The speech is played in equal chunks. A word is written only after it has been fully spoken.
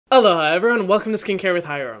Aloha everyone, welcome to Skincare with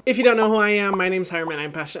Hiram. If you don't know who I am, my name is Hiram and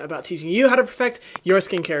I'm passionate about teaching you how to perfect your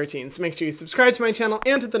skincare routines. So make sure you subscribe to my channel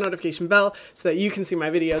and hit the notification bell so that you can see my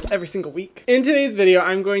videos every single week. In today's video,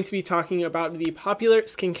 I'm going to be talking about the popular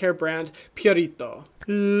skincare brand Purito.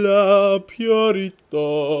 La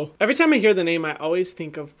Purito. Every time I hear the name, I always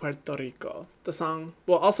think of Puerto Rico. The song,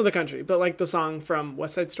 well, also the country, but like the song from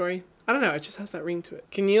West Side Story. I don't know, it just has that ring to it.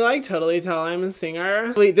 Can you like totally tell I'm a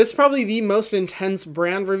singer? Wait, this is probably the most intense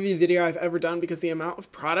brand review video I've ever done because the amount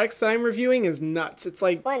of products that I'm reviewing is nuts. It's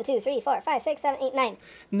like 1, 2, 3, 4, 5, 6, 7, 8, 9.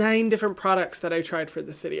 9 different products that I tried for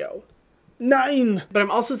this video. 9! But I'm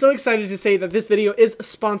also so excited to say that this video is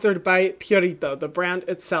sponsored by Purito, the brand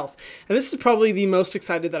itself. And this is probably the most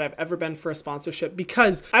excited that I've ever been for a sponsorship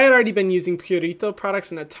because I had already been using Purito products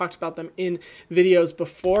and had talked about them in videos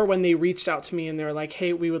before when they reached out to me and they were like,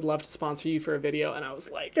 hey, we would love to sponsor you for a video. And I was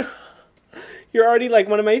like, you're already like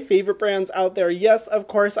one of my favorite brands out there. Yes, of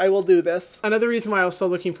course I will do this. Another reason why I was so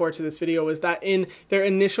looking forward to this video was that in their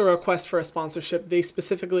initial request for a sponsorship, they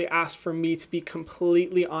specifically asked for me to be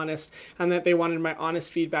completely honest and that they wanted my honest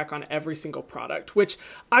feedback on every single product, which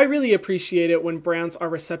I really appreciate it when brands are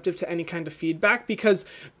receptive to any kind of feedback because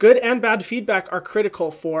good and bad feedback are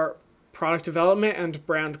critical for product development and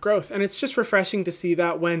brand growth. And it's just refreshing to see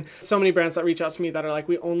that when so many brands that reach out to me that are like,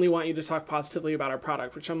 we only want you to talk positively about our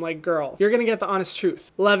product, which I'm like, girl, you're gonna get the honest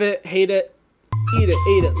truth. Love it, hate it, eat it,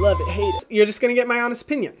 ate it, love it, hate it. You're just gonna get my honest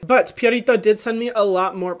opinion. But Purito did send me a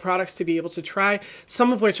lot more products to be able to try,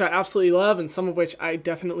 some of which I absolutely love and some of which I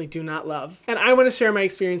definitely do not love. And I want to share my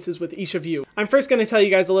experiences with each of you. I'm first going to tell you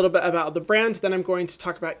guys a little bit about the brand, then I'm going to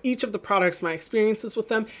talk about each of the products, my experiences with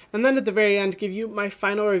them, and then at the very end give you my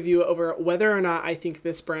final review over whether or not I think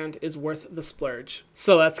this brand is worth the splurge.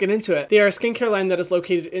 So let's get into it. They are a skincare line that is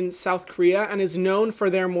located in South Korea and is known for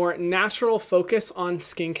their more natural focus on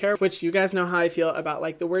skincare, which you guys know how I feel about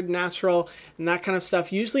like the word natural and that kind of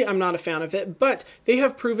stuff. Usually I'm not a fan of it, but they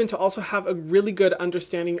have proven to also have a really good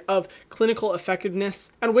understanding of clinical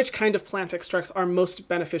effectiveness and which kind of plant extracts are most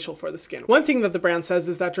beneficial for the skin. One thing that the brand says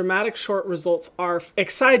is that dramatic short results are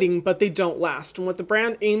exciting, but they don't last. And what the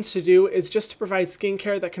brand aims to do is just to provide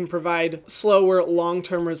skincare that can provide slower,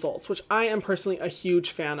 long-term results, which I am personally a huge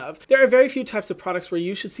fan of. There are very few types of products where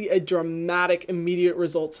you should see a dramatic, immediate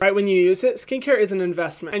results right when you use it. Skincare is an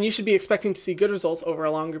investment, and you should be expecting to see good results over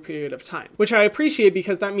a longer period of time, which I appreciate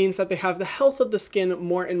because that means that they have the health of the skin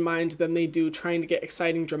more in mind than they do trying to get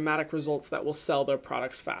exciting, dramatic results that will sell their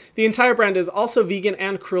products fast. The entire brand is also vegan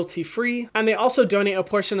and cruelty-free, and they also donate a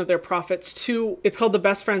portion of their profits to, it's called the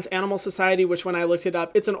Best Friends Animal Society, which when I looked it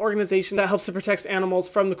up, it's an organization that helps to protect animals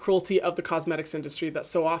from the cruelty of the cosmetics industry that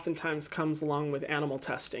so oftentimes comes along with animal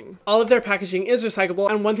testing. All of their packaging is recyclable,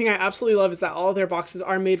 and one thing I absolutely love is that all of their boxes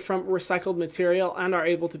are made from recycled material and are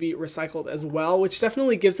able to be recycled as well, which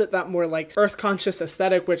definitely gives it that more like earth-conscious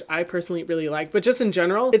aesthetic, which I personally really like. But just in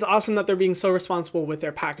general, it's awesome that they're being so responsible with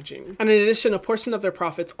their packaging. And in addition, a portion of their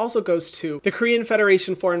profits also goes to the Korean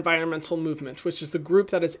Federation for Environmental Movement, which is a group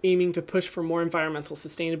that is aiming to push for more environmental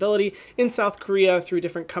sustainability in South Korea through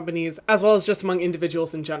different companies, as well as just among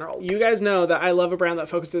individuals in general. You guys know that I love a brand that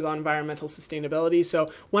focuses on environmental sustainability, so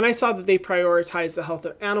when I saw that they prioritize the health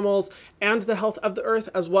of animals and the health of the earth,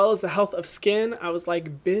 as well as the health of skin, I was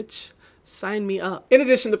like, bitch, sign me up. In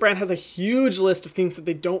addition, the brand has a huge list of things that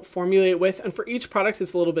they don't formulate with, and for each product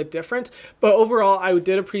it's a little bit different, but overall I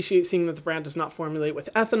did appreciate seeing that the brand does not formulate with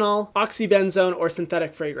ethanol, oxybenzone, or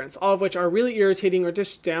synthetic fragrance, all of which are really irritating or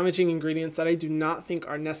just damaging ingredients that I do not think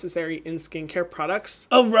are necessary in skincare products.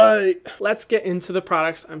 Alright, let's get into the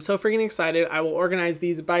products. I'm so freaking excited. I will organize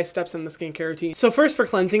these by steps in the skincare routine. So first for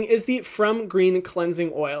cleansing is the From Green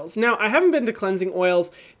Cleansing Oils. Now, I haven't been to cleansing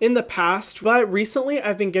oils in the past, but recently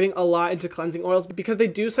I've been getting a lot into cleansing oils because they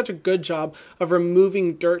do such a good job of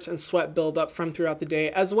removing dirt and sweat buildup from throughout the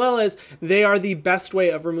day, as well as they are the best way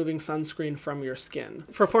of removing sunscreen from your skin.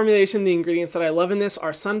 For formulation, the ingredients that I love in this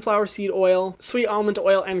are sunflower seed oil, sweet almond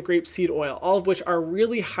oil, and grapeseed oil, all of which are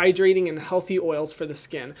really hydrating and healthy oils for the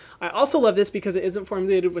skin. I also love this because it isn't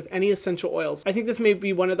formulated with any essential oils. I think this may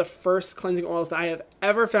be one of the first cleansing oils that I have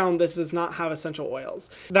ever found that does not have essential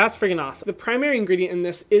oils. That's freaking awesome. The primary ingredient in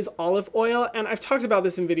this is olive oil, and I've talked about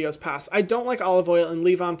this in videos past. I don't like olive oil in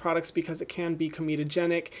leave-on products because it can be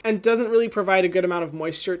comedogenic and doesn't really provide a good amount of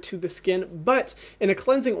moisture to the skin, but in a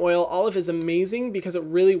cleansing oil, olive is amazing because it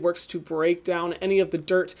really works to break down any of the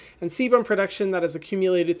dirt and sebum production that is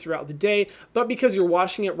accumulated throughout the day, but because you're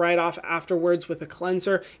washing it right off afterwards with a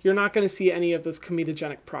cleanser, you're not going to see any of those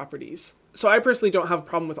comedogenic properties. So I personally don't have a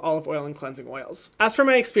problem with olive oil and cleansing oils. As for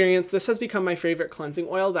my experience, this has become my favorite cleansing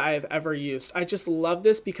oil that I have ever used. I just love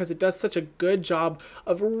this because it does such a good job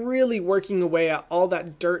of really working away at all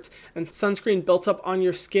that dirt and sunscreen built up on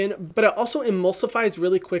your skin, but it also emulsifies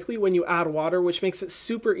really quickly when you add water, which makes it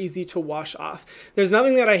super easy to wash off. There's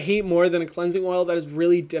nothing that I hate more than a cleansing oil that is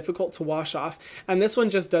really difficult to wash off, and this one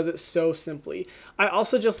just does it so simply. I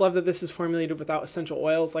also just love that this is formulated without essential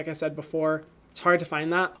oils, like I said before. It's hard to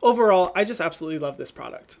find that. Overall, I just absolutely love this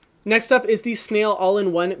product. Next up is the Snail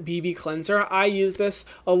All-in-One BB Cleanser. I use this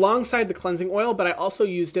alongside the cleansing oil, but I also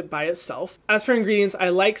used it by itself. As for ingredients, I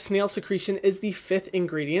like snail secretion is the 5th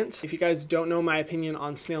ingredient. If you guys don't know my opinion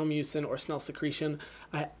on snail mucin or snail secretion,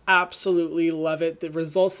 I absolutely love it. The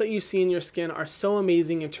results that you see in your skin are so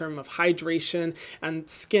amazing in terms of hydration and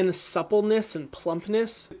skin suppleness and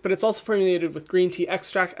plumpness. But it's also formulated with green tea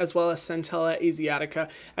extract as well as Centella asiatica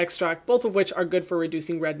extract, both of which are good for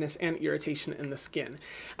reducing redness and irritation in the skin.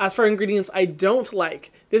 As for ingredients I don't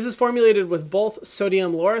like, this is formulated with both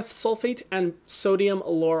sodium lauryl sulfate and sodium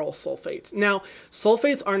lauryl sulfate. Now,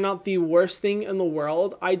 sulfates are not the worst thing in the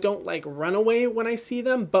world. I don't like runaway when I see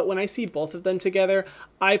them, but when I see both of them together,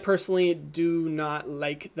 I personally do not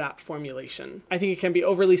like that formulation. I think it can be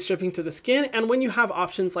overly stripping to the skin, and when you have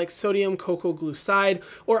options like sodium cocoa glucide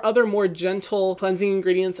or other more gentle cleansing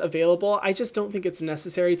ingredients available, I just don't think it's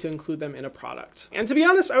necessary to include them in a product. And to be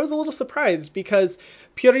honest, I was a little surprised because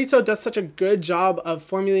Purito does such a good job of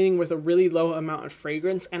formulating with a really low amount of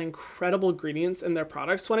fragrance and incredible ingredients in their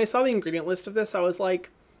products. When I saw the ingredient list of this, I was like,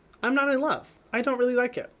 I'm not in love. I don't really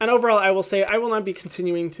like it. And overall, I will say I will not be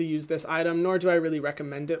continuing to use this item, nor do I really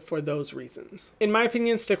recommend it for those reasons. In my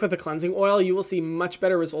opinion, stick with the cleansing oil. You will see much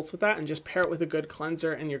better results with that, and just pair it with a good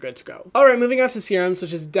cleanser and you're good to go. All right, moving on to serums,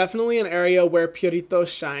 which is definitely an area where Purito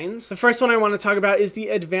shines. The first one I want to talk about is the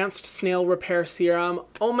Advanced Snail Repair Serum.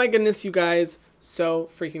 Oh my goodness, you guys. So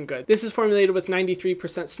freaking good. This is formulated with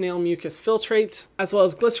 93% snail mucus filtrate, as well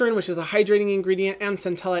as glycerin, which is a hydrating ingredient, and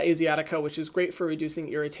Centella asiatica, which is great for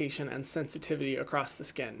reducing irritation and sensitivity across the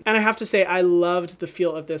skin. And I have to say, I loved the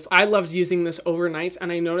feel of this. I loved using this overnight,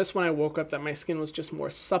 and I noticed when I woke up that my skin was just more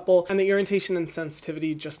supple, and the irritation and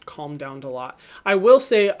sensitivity just calmed down a lot. I will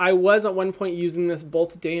say I was at one point using this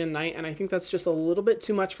both day and night, and I think that's just a little bit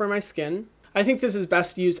too much for my skin. I think this is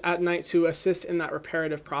best used at night to assist in that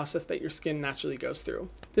reparative process that your skin naturally goes through.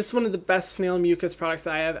 This is one of the best snail mucus products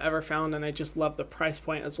that I have ever found, and I just love the price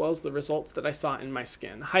point as well as the results that I saw in my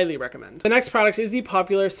skin. Highly recommend. The next product is the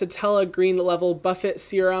popular Centella Green Level Buffet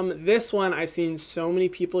Serum. This one I've seen so many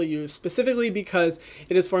people use, specifically because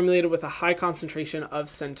it is formulated with a high concentration of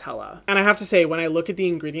Centella. And I have to say, when I look at the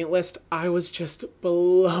ingredient list, I was just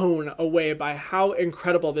blown away by how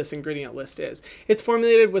incredible this ingredient list is. It's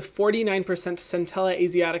formulated with 49% Centella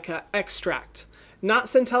asiatica extract, not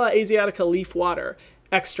Centella asiatica leaf water.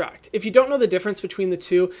 Extract. If you don't know the difference between the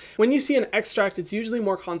two, when you see an extract, it's usually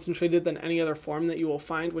more concentrated than any other form that you will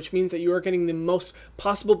find, which means that you are getting the most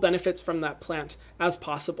possible benefits from that plant as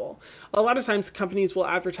possible. A lot of times companies will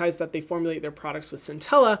advertise that they formulate their products with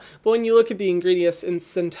Centella, but when you look at the ingredients in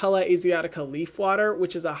Centella asiatica leaf water,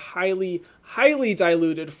 which is a highly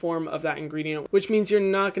diluted form of that ingredient, which means you're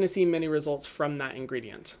not going to see many results from that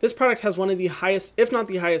ingredient. This product has one of the highest, if not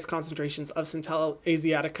the highest, concentrations of Centella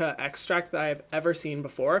asiatica extract that I have ever seen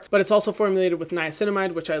before, but it's also formulated with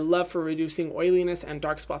niacinamide, which I love for reducing oiliness and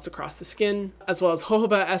dark spots across the skin, as well as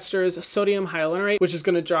jojoba esters, sodium hyaluronate, which is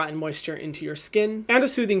going to draw in moisture into your skin, and a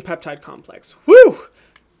soothing peptide complex. Woo!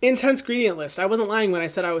 Intense ingredient list. I wasn't lying when I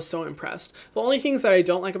said I was so impressed. The only things that I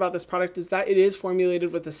don't like about this product is that it is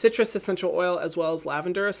formulated with a citrus essential oil as well as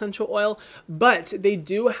lavender essential oil, but they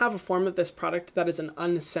do have a form of this product that is an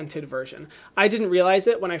unscented version. I didn't realize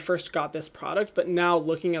it when I first got this product, but now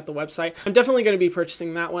looking at the website, I'm definitely going to be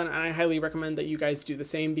purchasing that one, and I highly recommend that you guys do the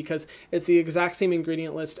same because it's the exact same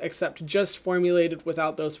ingredient list except just formulated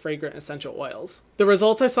without those fragrant essential oils. The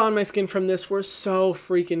results I saw on my skin from this were so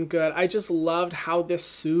freaking good. I just loved how this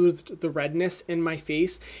soothed the redness in my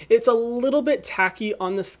face. It's a little bit tacky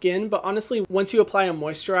on the skin, but honestly, once you apply a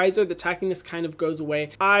moisturizer, the tackiness kind of goes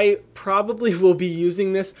away. I probably will be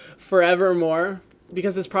using this forevermore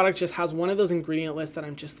because this product just has one of those ingredient lists that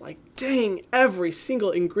I'm just like, dang, every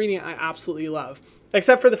single ingredient I absolutely love.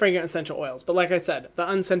 Except for the fragrant essential oils. But like I said, the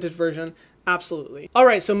unscented version, absolutely. All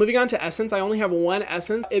right, so moving on to essence, I only have one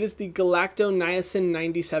essence. It is the Galacto-Niacin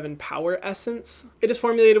 97 Power Essence. It is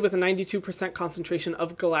formulated with a 92% concentration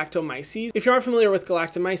of galactomyces. If you aren't familiar with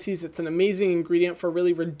galactomyces, it's an amazing ingredient for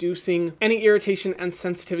really reducing any irritation and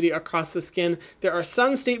sensitivity across the skin. There are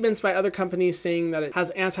some statements by other companies saying that it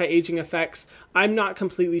has anti-aging effects. I'm not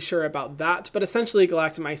completely sure about that, but essentially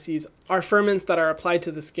galactomyces are ferments that are applied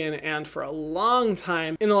to the skin, and for a long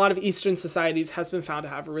time in a lot of Eastern societies has been found to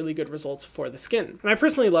have really good results for the skin. And I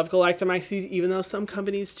personally love galactomyces, even though some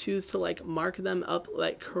companies choose to like mark them up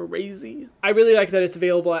like crazy. I really like that it's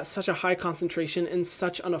available at such a high concentration in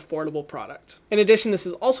such an affordable product. In addition, this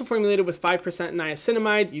is also formulated with 5%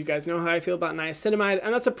 niacinamide. You guys know how I feel about niacinamide,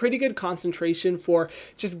 and that's a pretty good concentration for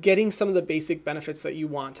just getting some of the basic benefits that you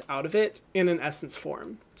want out of it in an essence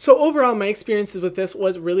form. So overall, my experiences with this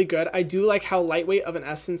was really good. I do like how lightweight of an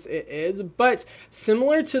essence it is, but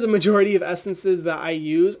similar to the majority of essences that I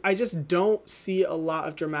use, I just don't see a lot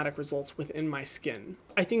of dramatic results within my skin.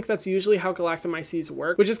 I think that's usually how galactomyces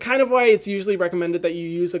work, which is kind of why it's usually recommended that you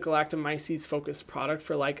use a galactomyces focused product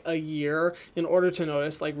for like a year in order to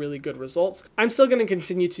notice like really good results. I'm still going to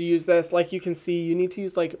continue to use this. Like you can see, you need to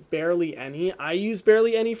use like barely any. I use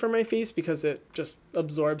barely any for my face because it just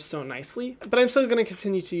absorbs so nicely, but I'm still going to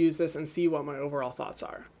continue to use this and see what my overall thoughts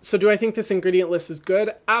are. So do I think this ingredient list is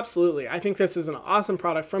good? Absolutely. I think this is an awesome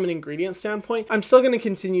product from an ingredient standpoint. I'm still going to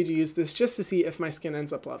continue to use this just to see if my skin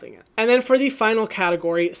ends up loving it. And then for the final category,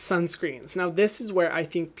 sunscreens. Now this is where I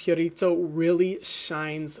think Purito really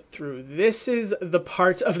shines through. This is the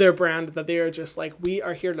part of their brand that they are just like, we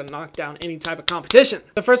are here to knock down any type of competition.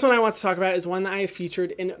 The first one I want to talk about is one that I have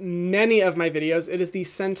featured in many of my videos. It is the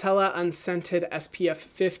Centella Unscented SPF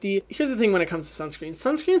 50. Here's the thing when it comes to sunscreens.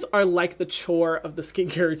 Sunscreens are like the chore of the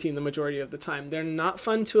skincare routine the majority of the time. They're not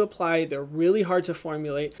fun to apply. They're really hard to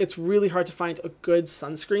formulate. It's really hard to find a good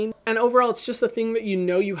sunscreen. And overall, it's just a thing that you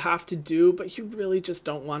know you have to do, but you really just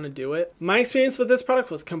don't want to do it. My experience with this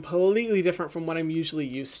product was completely different from what I'm usually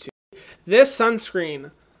used to. This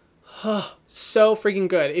sunscreen, so freaking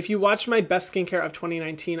good. If you watched my best skincare of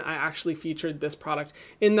 2019, I actually featured this product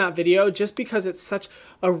in that video just because it's such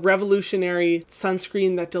a revolutionary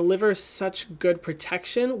sunscreen that delivers such good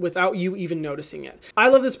protection without you even noticing it. I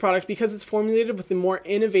love this product because it's formulated with the more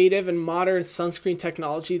innovative and modern sunscreen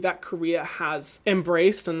technology that Korea has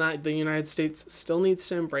embraced and that the United States still needs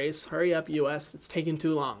to embrace. Hurry up, US, it's taken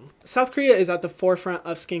too long. South Korea is at the forefront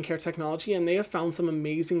of skincare technology, and they have found some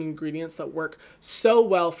amazing ingredients that work so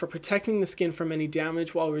well for protecting the skin from any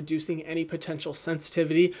damage while reducing any potential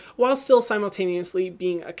sensitivity, while still simultaneously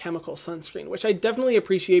being a chemical sunscreen, which I definitely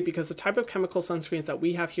appreciate because the type of chemical sunscreens that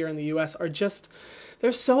we have here in the US are just,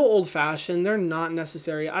 they're so old-fashioned. They're not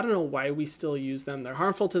necessary. I don't know why we still use them. They're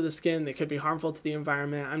harmful to the skin. They could be harmful to the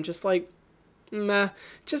environment. I'm just like, meh,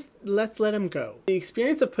 just let's let them go. The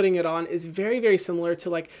experience of putting it on is very, very similar to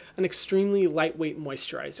like an extremely lightweight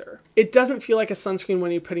moisturizer. It doesn't feel like a sunscreen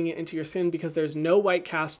when you're putting it into your skin because there's no white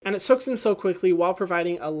cast and it soaks in so quickly while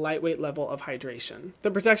providing a lightweight level of hydration.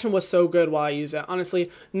 The protection was so good while I use it. Honestly,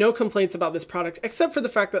 no complaints about this product except for the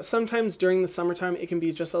fact that sometimes during the summertime it can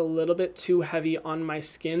be just a little bit too heavy on my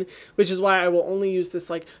skin, which is why I will only use this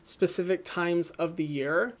like specific times of the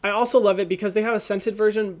year. I also love it because they have a scented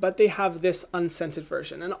version, but they have this unscented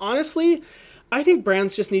version. And honestly, I think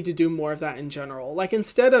brands just need to do more of that in general. Like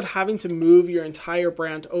instead of having to move your entire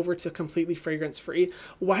brand over to completely fragrance-free,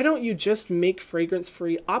 why don't you just make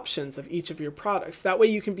fragrance-free options of each of your products? That way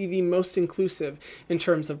you can be the most inclusive in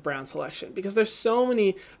terms of brand selection, because there's so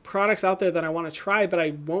many products out there that I want to try, but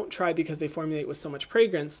I won't try because they formulate with so much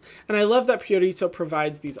fragrance. And I love that Purito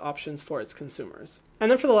provides these options for its consumers. And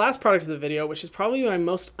then for the last product of the video, which is probably my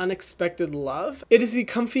most unexpected love, it is the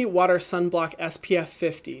Comfy Water Sunblock SPF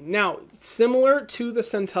 50. Now, similar to the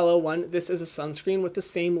Centella one, this is a sunscreen with the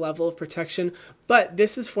same level of protection, but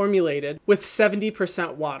this is formulated with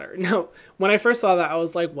 70% water. Now, when I first saw that, I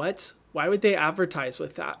was like, what? Why would they advertise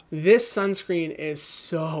with that? This sunscreen is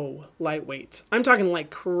so lightweight. I'm talking like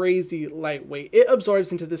crazy lightweight. It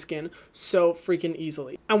absorbs into the skin so freaking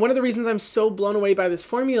easily. And one of the reasons I'm so blown away by this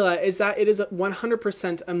formula is that it is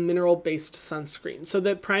 100% a mineral-based sunscreen. So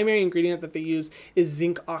the primary ingredient that they use is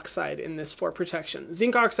zinc oxide in this for protection.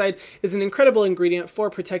 Zinc oxide is an incredible ingredient for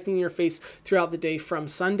protecting your face throughout the day from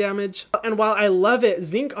sun damage. And while I love it,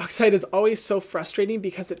 zinc oxide is always so frustrating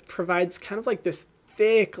because it provides kind of like this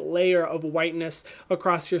thick layer of whiteness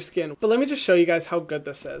across your skin. But let me just show you guys how good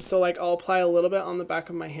this is. So like I'll apply a little bit on the back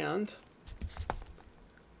of my hand,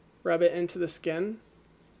 rub it into the skin.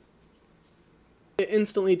 It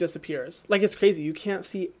instantly disappears. Like it's crazy. You can't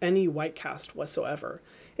see any white cast whatsoever.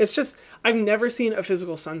 It's just, I've never seen a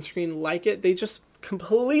physical sunscreen like it. They just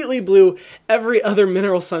completely blew every other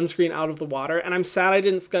mineral sunscreen out of the water, and I'm sad I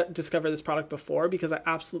didn't discover this product before because I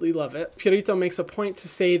absolutely love it. Purito makes a point to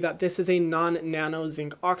say that this is a non-nano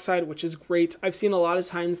zinc oxide, which is great. I've seen a lot of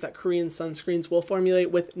times that Korean sunscreens will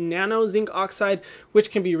formulate with nano zinc oxide,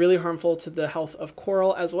 which can be really harmful to the health of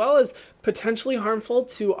coral as well as potentially harmful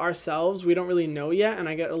to ourselves. We don't really know yet, and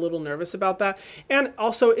I get a little nervous about that. And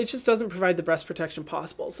also, it just doesn't provide the best protection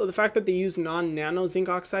possible. So the fact that they use non-nano zinc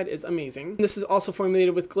oxide is amazing. This is also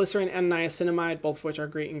formulated with glycerin and niacinamide, both of which are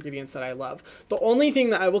great ingredients that I love. The only thing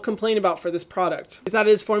that I will complain about for this product is that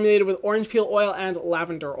it is formulated with orange peel oil and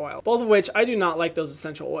lavender oil, both of which I do not like those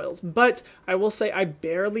essential oils, but I will say I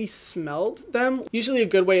barely smelled them. Usually a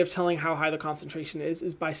good way of telling how high the concentration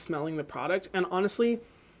is by smelling the product, and honestly,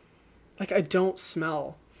 like, I don't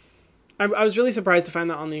smell. I was really surprised to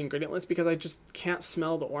find that on the ingredient list because I just can't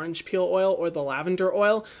smell the orange peel oil or the lavender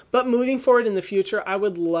oil. But moving forward in the future, I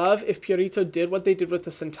would love if Purito did what they did with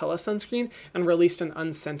the Centella sunscreen and released an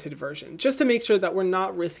unscented version, just to make sure that we're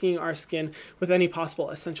not risking our skin with any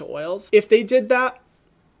possible essential oils. If they did that,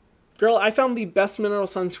 girl, I found the best mineral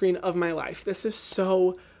sunscreen of my life. This is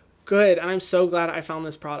so good, and I'm so glad I found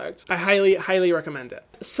this product. I highly, highly recommend it.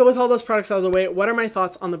 So with all those products out of the way, what are my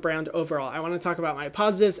thoughts on the brand overall? I want to talk about my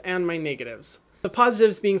positives and my negatives. The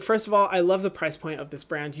positives being, first of all, I love the price point of this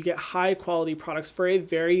brand. You get high quality products for a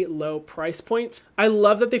very low price point. I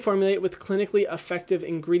love that they formulate with clinically effective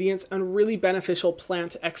ingredients and really beneficial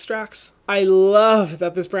plant extracts. I love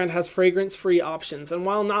that this brand has fragrance-free options, and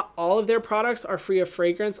while not all of their products are free of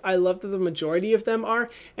fragrance, I love that the majority of them are,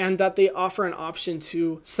 and that they offer an option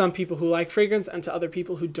to some people who like fragrance and to other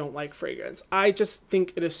people who don't like fragrance. I just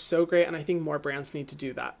think it is so great, and I think more brands need to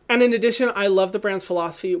do that. And in addition, I love the brand's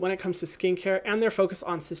philosophy when it comes to skincare and their focus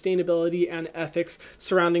on sustainability and ethics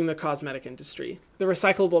surrounding the cosmetic industry. The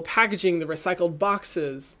recyclable packaging, the recycled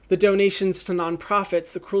boxes, the donations to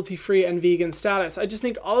nonprofits, the cruelty-free and vegan status. I just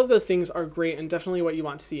think all of those things are great and definitely what you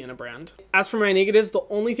want to see in a brand. As for my negatives, the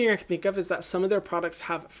only thing I can think of is that some of their products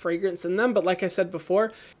have fragrance in them, but like I said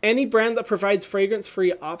before, any brand that provides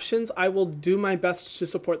fragrance-free options, I will do my best to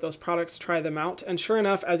support those products, try them out, and sure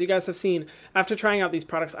enough, as you guys have seen, after trying out these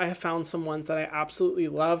products, I have found some ones that I absolutely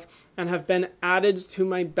love and have been added to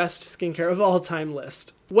my best skincare of all time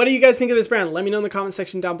list. What do you guys think of this brand? Let me know in the comment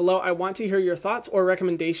section down below. I want to hear your thoughts or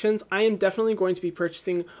recommendations. I am definitely going to be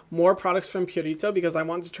purchasing more products from Purito because I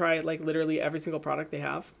want to try like literally every single product they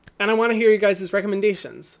have. And I want to hear you guys'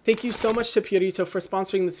 recommendations. Thank you so much to Purito for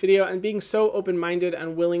sponsoring this video and being so open-minded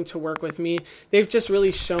and willing to work with me. They've just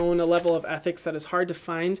really shown a level of ethics that is hard to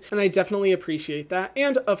find, and I definitely appreciate that.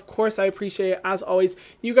 And of course, I appreciate, as always,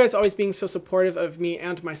 you guys always being so supportive of me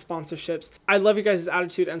and my sponsorships. I love you guys'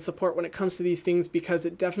 attitude and support when it comes to these things because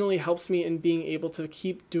it definitely helps me in being able to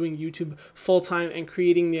keep doing YouTube full-time and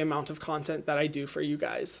creating the amount of content that I do for you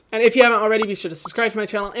guys. And if you haven't already, be sure to subscribe to my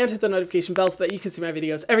channel and hit the notification bell so that you can see my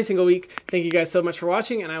videos every single week. Thank you guys so much for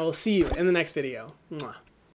watching, and I will see you in the next video. Mwah.